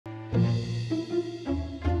I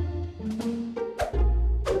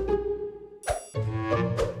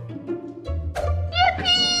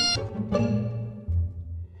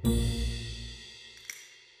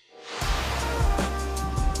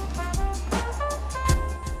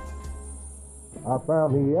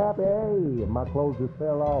found me happy. My clothes just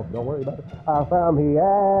fell off. Don't worry about it. I found me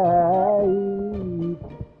happy.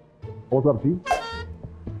 What's up, Chief?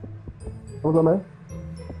 What's up, man?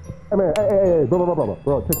 Hey, man. Hey,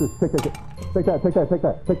 bro. Take this. Take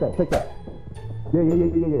that. Yeah.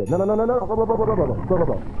 No.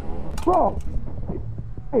 Bro.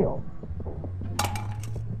 Damn.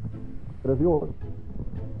 That's yours.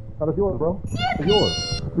 That's yours, bro. It's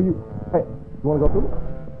yours. For you. Hey, you want to go through it?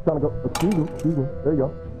 Trying to go. Excuse me. There you go.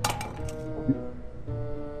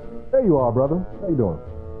 There you are, brother. How you doing?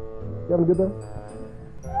 You having a good day?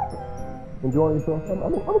 Enjoying yourself? I'm a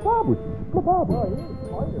vibe with you. I'm a vibe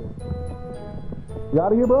with you. You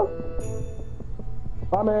out of here, bro?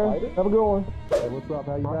 Bye, man. Have a good one. Hey, what's up?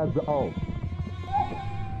 How you guys doing? Oh.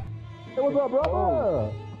 Hey, what's up,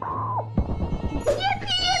 brother?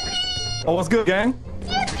 Oh, what's good, gang?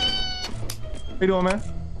 How you doing, man?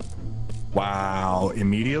 Wow,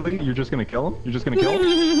 immediately? You're just gonna kill him? You're just gonna kill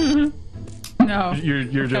him? No.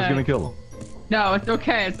 You're just gonna kill him? No, it's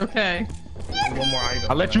okay, it's okay. One more item.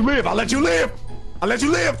 I'll let you live!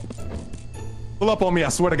 Pull up on me, I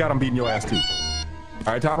swear to God I'm beating your ass too.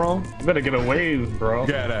 Alright, Tyrone? You better get away, bro.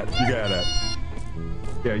 You got that.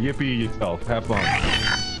 Yeah, yippee yourself. Have fun.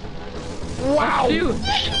 Wow! Shoot!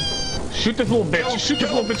 Shoot this little bitch. Shoot this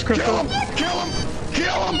little bitch, Crystal. Kill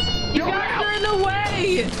him! You guys are in the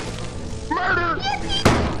way! Murder!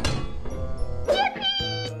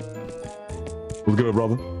 What's good,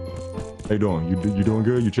 brother? How you doing? You doing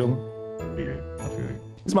good? You chilling? Yeah. Okay.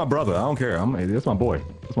 It's my brother. I don't care. That's my boy.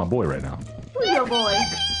 That's my boy right now. Who's your boy?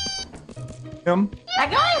 Him? That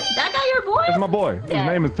guy your boy? That's my boy. Yeah.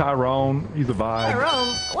 His name is Tyrone. He's a vibe.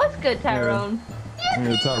 Tyrone. What's good, Tyrone?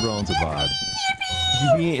 Yeah, Tyrone's a vibe.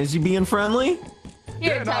 Is he being friendly?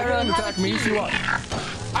 Here, Yeah, no, Tyrone. he didn't attack me. See what?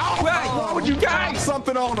 Why would you drop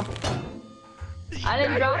something on him? I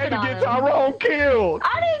didn't drop it on him. Tyrone killed.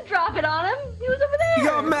 I didn't drop it on him. He was over there. He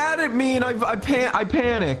got mad at me and I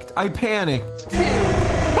panicked.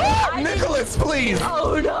 Nicholas, please.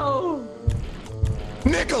 Oh no.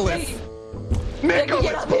 Nicholas,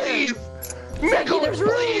 get up please. Nicholas,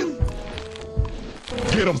 please.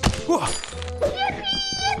 Get him.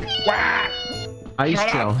 Ice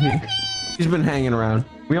chill. He's been hanging around.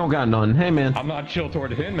 We don't got none. Hey, man. I'm not chill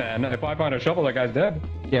toward him, man. If I find a shovel, that guy's dead.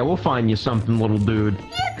 Yeah, we'll find you something, little dude.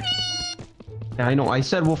 Yeah, I know. I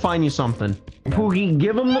said we'll find you something. Poogie,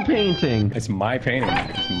 give him the painting. It's my painting.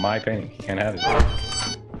 It's my painting. He can't have it.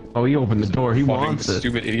 Oh, he opened the door. He Fucking wants it.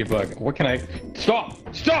 stupid idiot bug. What can I... Stop!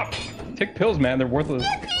 Take pills, man. They're worthless.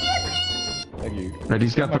 Thank you. Right,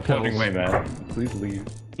 he's got the Floating pills. away, man. Please leave.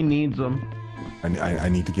 He needs them. I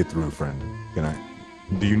need to get through, friend. Can I?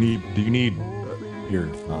 Do you need? Here.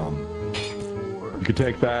 You can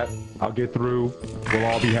take that. I'll get through. We'll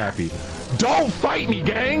all be happy. Don't fight me,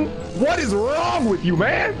 gang! What is wrong with you,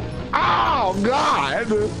 man? Oh God!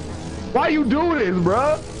 Why you do this,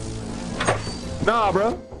 bruh? Nah,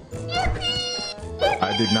 bruh.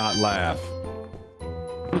 I did not laugh.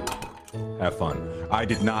 Have fun. I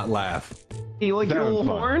did not laugh. You like your little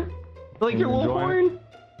horn? You like your little horn?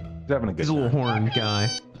 He's having a good He's a little time. horn guy.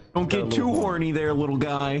 Don't get too horny there, little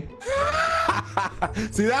guy.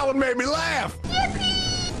 See, that one made me laugh.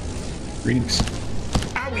 Greetings.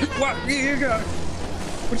 Owie! What? You got...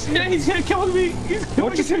 He's gonna kill me! He's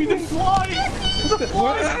killing me! The fly! The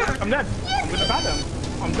fly! I'm dead. I'm gonna bat him.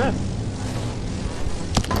 I'm dead.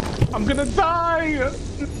 I'm gonna die!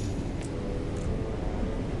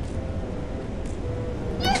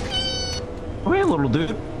 Oh, hey, little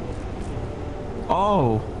dude.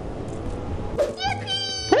 Oh.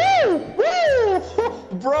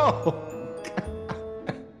 Bro,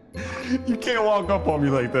 you can't walk up on me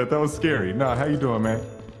like that. That was scary. Nah, how you doing, man?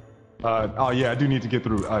 Oh yeah, I do need to get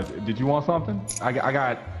through. Did you want something? I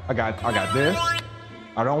got this.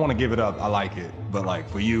 I don't want to give it up. I like it, but like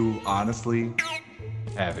for you, honestly,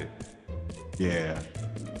 have it. Yeah.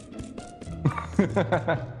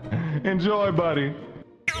 Enjoy, buddy.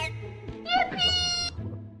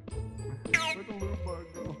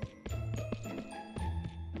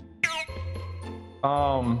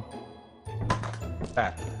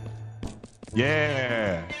 That.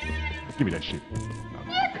 Yeah. Give me that shit.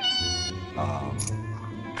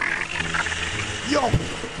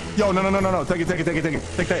 Yo, no. Take it. Take that.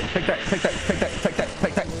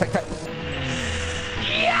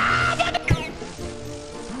 Yeah!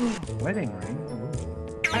 Wedding ring?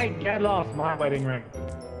 I get lost my wedding ring.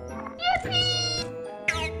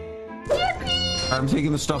 I'm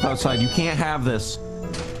taking the stuff outside. You can't have this.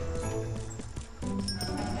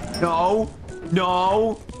 No.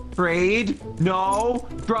 No. Trade. No.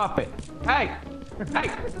 Drop it. Hey.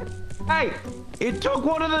 Hey. Hey. It took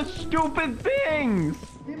one of the stupid things.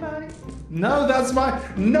 No, that's my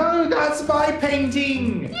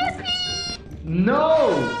painting.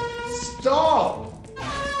 No. Stop.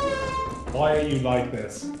 Why are you like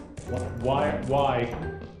this? Why?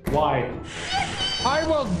 I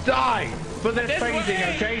will die for this painting,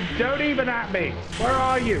 okay? Don't even at me. Where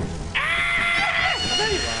are you?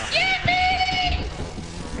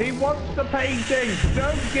 He wants the painting.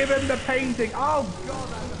 Don't give him the painting. Oh, God.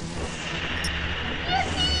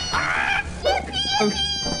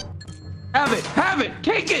 Have it. Have it.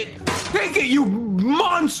 Take it. Take it, you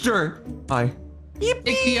monster. Hi. Take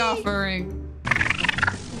the offering.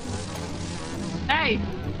 Hey!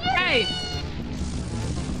 Hey!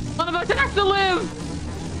 One of us has to live!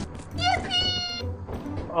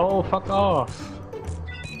 Oh, fuck off.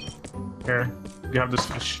 Here, you have this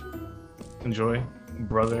fish. Enjoy,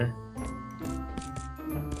 brother.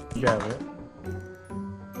 You have it.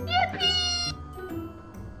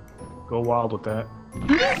 Go wild with that.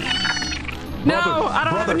 No! I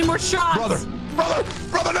don't have any more shots!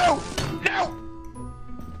 Brother, no! No!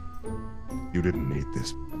 You didn't need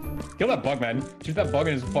this. Kill that bug, man. Shoot that bug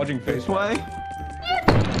in his fudging face. This way?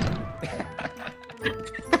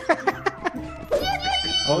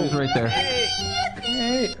 Oh, he's right there.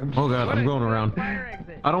 Hey. Oh god, I'm going around.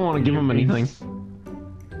 I don't want to give him anything.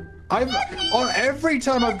 Every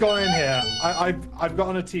time I've gone in here, I've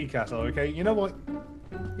gotten a tea kettle. Okay, you know what?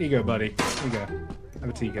 Here you go, buddy. Here you go. Have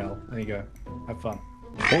a tea kettle. There you go. Have fun.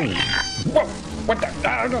 Whoa! What the?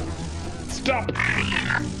 No. Stop!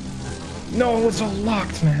 No, it's all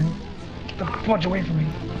locked, man. Get the fudge away from me.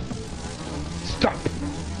 Stop!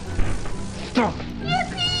 Stop!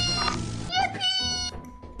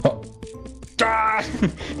 Oh. Ah!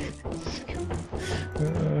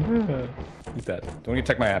 Eat that. Don't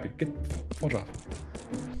get my happy. Get the fudge off.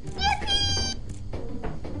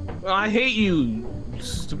 I hate you,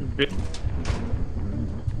 stupid bitch.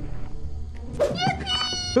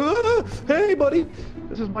 Hey, buddy!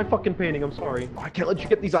 This is my fucking painting, I'm sorry. I can't let you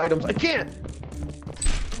get these items. I can't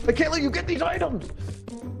let you get these items!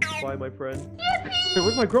 Bye, my friend. Hey,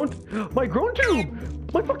 where's my grown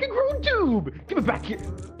tube? My fucking grown tube! Give it back here,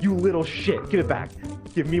 you little shit. Give it back.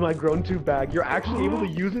 Give me my grown tube back. You're actually able to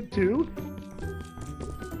use it too?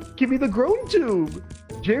 Give me the grown tube!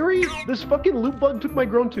 Jerry, this fucking loop bug took my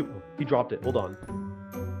grown tube. He dropped it, hold on.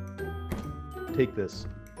 Take this.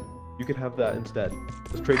 You can have that instead.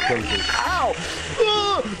 Let's trade places. Ow!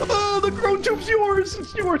 Oh, the grown tube's yours!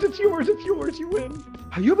 It's yours, you win.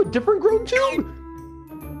 You have a different grown tube?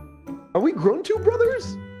 Are we grown tube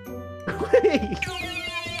brothers? Wait!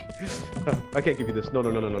 I can't give you this. No.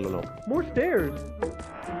 More stairs.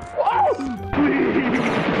 Oh, please!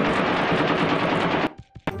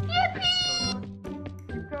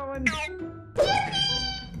 Keep going.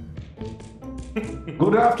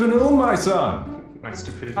 Good afternoon, my son. My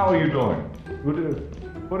stupidity. How are you doing?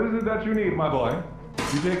 What is it that you need, my boy?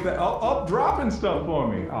 You take that up dropping stuff for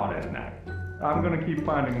me. Oh, that's nice. I'm gonna keep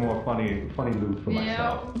finding more funny loot for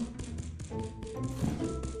myself.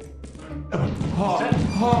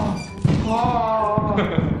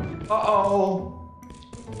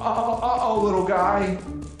 Uh-oh, little guy.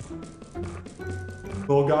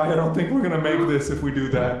 Little guy, I don't think we're gonna make this if we do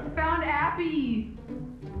that. Found Appy!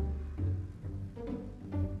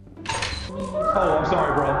 Oh, I'm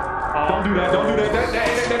sorry, bro. Don't do that.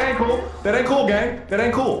 That ain't cool. That ain't cool, gang. That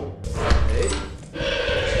ain't cool. Hey.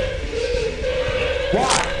 Why?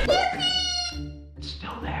 It's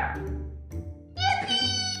still there.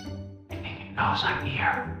 I think it knows I'm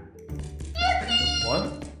here. What?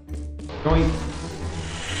 Going.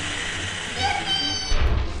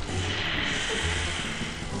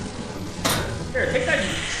 Here, take that, you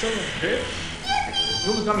son of a bitch. You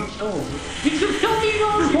almost got me killed. You just killed me,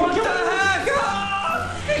 What the heck?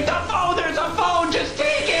 Take the phone! There's a phone! Just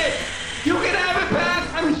take it! You can have it back!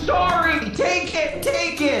 I'm sorry! Take it!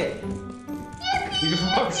 Take it! He just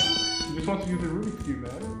wants to use the Rubik's Cube,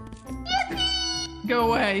 man. Go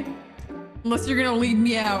away. Unless you're gonna lead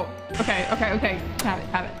me out. Okay. Have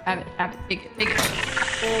it. Take it.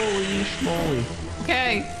 Holy schmoly.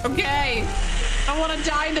 Okay. I wanna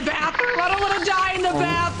die in the bathroom. I don't wanna die in the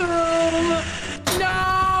bathroom.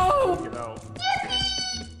 No! Get out.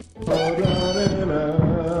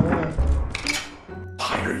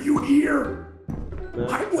 Why are you here?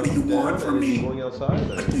 What do you want from me? Going outside?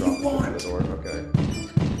 What do you want? The door. Okay.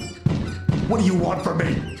 What do you want from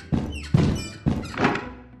me?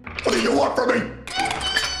 What do you you want from me?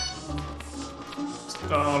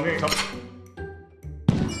 I'm gonna come.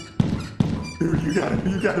 Dude, you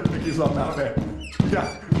gotta pick yourself out, man.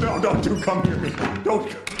 No, don't you come near me.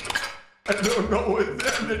 Don't. I don't know what's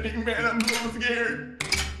happening, man. I'm so scared.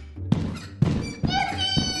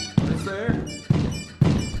 Is there?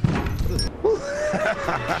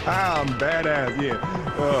 I'm badass,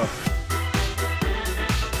 yeah.